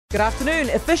Good afternoon.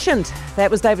 Efficient.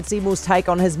 That was David Seymour's take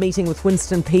on his meeting with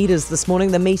Winston Peters this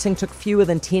morning. The meeting took fewer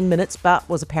than 10 minutes but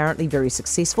was apparently very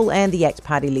successful, and the ACT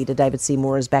Party leader David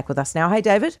Seymour is back with us now. Hey,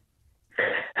 David.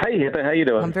 Hey, Heather, how you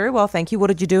doing? I'm very well, thank you. What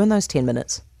did you do in those 10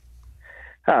 minutes?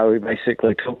 We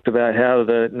basically talked about how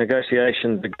the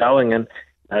negotiations are going and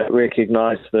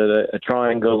recognised that a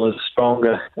triangle is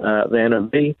stronger than a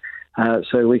V,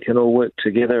 so we can all work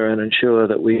together and ensure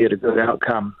that we get a good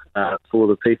outcome for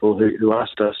the people who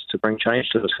asked us to bring change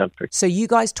to this country. So you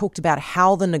guys talked about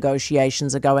how the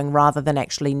negotiations are going rather than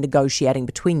actually negotiating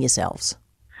between yourselves.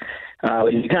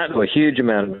 You can't do a huge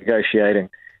amount of negotiating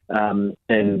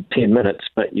in 10 minutes,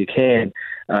 but you can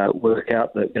work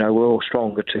out that we're all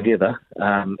stronger together,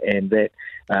 and that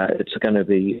it's going to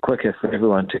be quicker for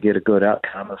everyone to get a good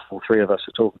outcome if all three of us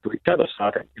are talking to each other. So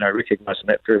I think recognising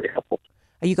that very helpful.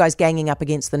 Are you guys ganging up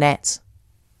against the Nats?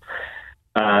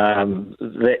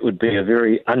 That would be a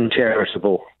very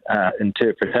uncharitable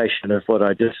interpretation of what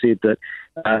I just said.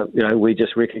 That we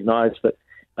just recognise that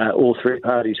all three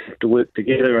parties have to work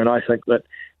together, and I think that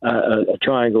a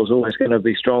triangle is always going to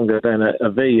be stronger than a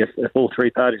V if all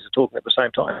three parties are talking at the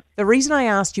same time. The reason I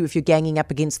asked you if you're ganging up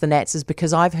against the Nats is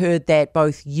because I've heard that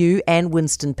both you and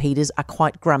Winston Peters are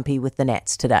quite grumpy with the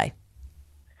Nats today.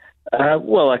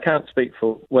 Well, I can't speak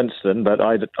for Winston, but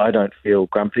I don't feel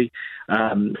grumpy.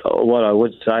 What I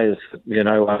would say is,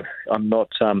 I'm not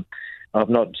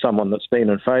someone that's been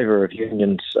in favour of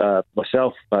unions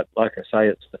myself, but like I say,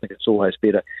 I think it's always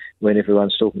better when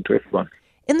everyone's talking to everyone.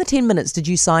 In the 10 minutes, did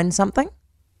you sign something?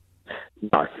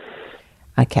 No.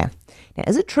 Okay. Now,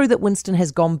 is it true that Winston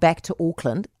has gone back to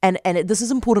Auckland? And this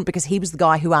is important because he was the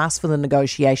guy who asked for the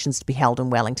negotiations to be held in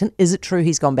Wellington. Is it true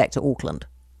he's gone back to Auckland?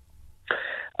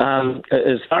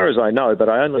 As far as I know, but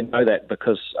I only know that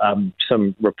because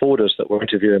some reporters that were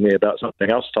interviewing me about something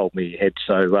else told me he had.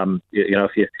 So,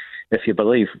 if you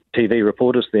believe TV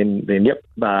reporters, then yep.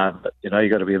 But, you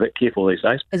got to be a bit careful these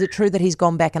days. Is it true that he's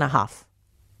gone back in a huff?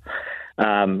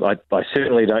 I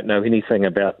certainly don't know anything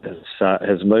about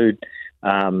his mood.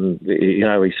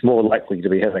 He's more likely to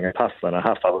be having a puff than a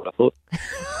huff, I would have thought.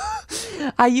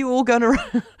 Are you all going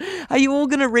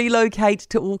to relocate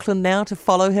to Auckland now to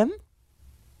follow him?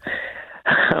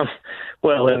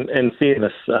 Well, in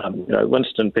fairness,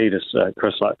 Winston Peters,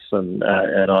 Chris Luxon,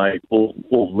 and I all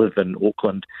live in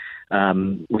Auckland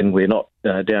when we're not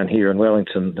down here in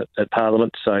Wellington at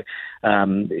Parliament. So, I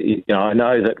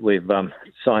know that we've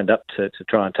signed up to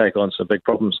try and take on some big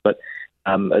problems, but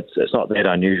it's not that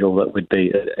unusual that we'd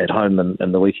be at home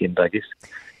in the weekend, I guess.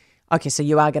 Okay, so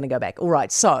you are going to go back. All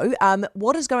right. So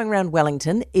what is going around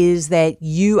Wellington is that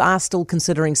you are still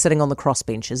considering sitting on the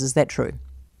crossbenches. Is that true?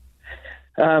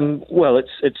 Well,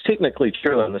 it's technically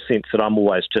true in the sense that I'm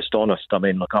always just honest. I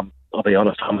mean, look, I'll be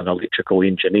honest, I'm an electrical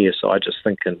engineer, so I just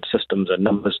think in systems and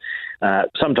numbers,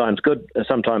 sometimes good,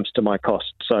 sometimes to my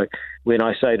cost. So when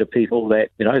I say to people that,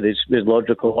 there's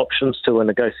logical options to a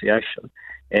negotiation,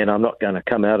 and I'm not going to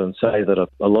come out and say that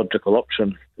a logical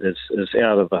option is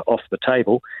off the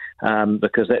table,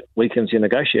 because that weakens your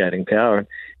negotiating power.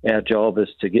 And our job is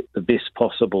to get the best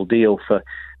possible deal for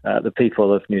the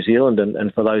people of New Zealand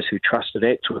and for those who trusted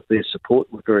ACT with their support.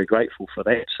 We're very grateful for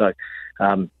that. So,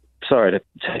 sorry to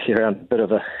take you around a bit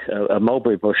of a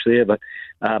mulberry bush there, but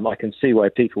I can see why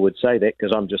people would say that,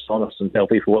 because I'm just honest and tell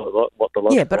people what the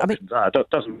logical options are. It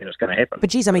doesn't mean it's going to happen. But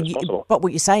geez, but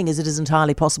what you're saying is it is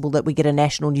entirely possible that we get a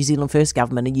national New Zealand First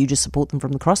government and you just support them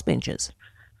from the crossbenches.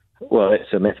 Well,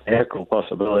 it's a mathematical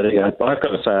possibility. I've got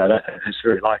to say I don't think it's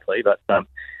very likely, but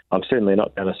I'm certainly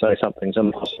not going to say something's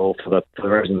impossible for the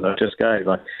reason that I just gave.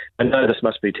 I know this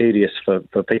must be tedious for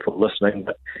people listening,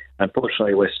 but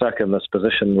unfortunately we're stuck in this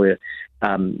position where,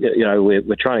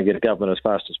 we're trying to get a government as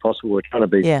fast as possible. We're trying to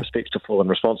be respectful and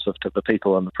responsive to the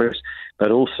people and the press, but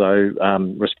also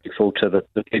respectful to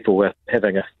the people we're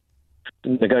having a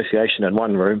negotiation in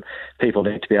one room. People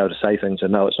need to be able to say things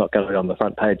and know it's not going to be on the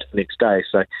front page the next day.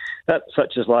 So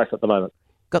such is life at the moment.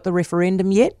 Got the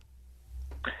referendum yet?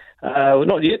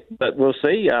 Not yet, but we'll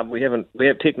see.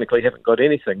 We technically haven't got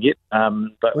anything yet,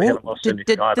 but we haven't lost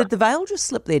anything either. Did the veil just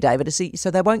slip there, David?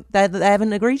 So they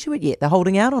haven't agreed to it yet. They're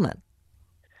holding out on it.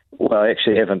 Well, I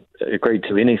actually haven't agreed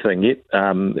to anything yet,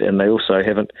 and they also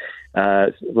haven't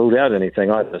ruled out anything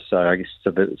either. So I guess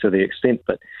to the extent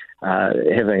that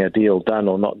having a deal done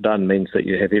or not done means that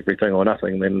you have everything or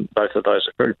nothing, then both of those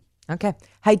are true. Okay.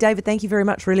 Hey, David, thank you very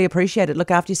much. Really appreciate it. Look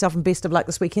after yourself and best of luck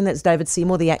this weekend. That's David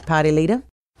Seymour, the ACT Party leader.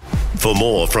 For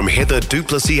more from Heather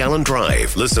Duplessis Allen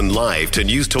Drive, listen live to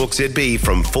News Talk ZB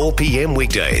from 4 p.m.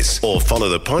 weekdays or follow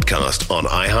the podcast on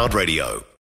iHeartRadio.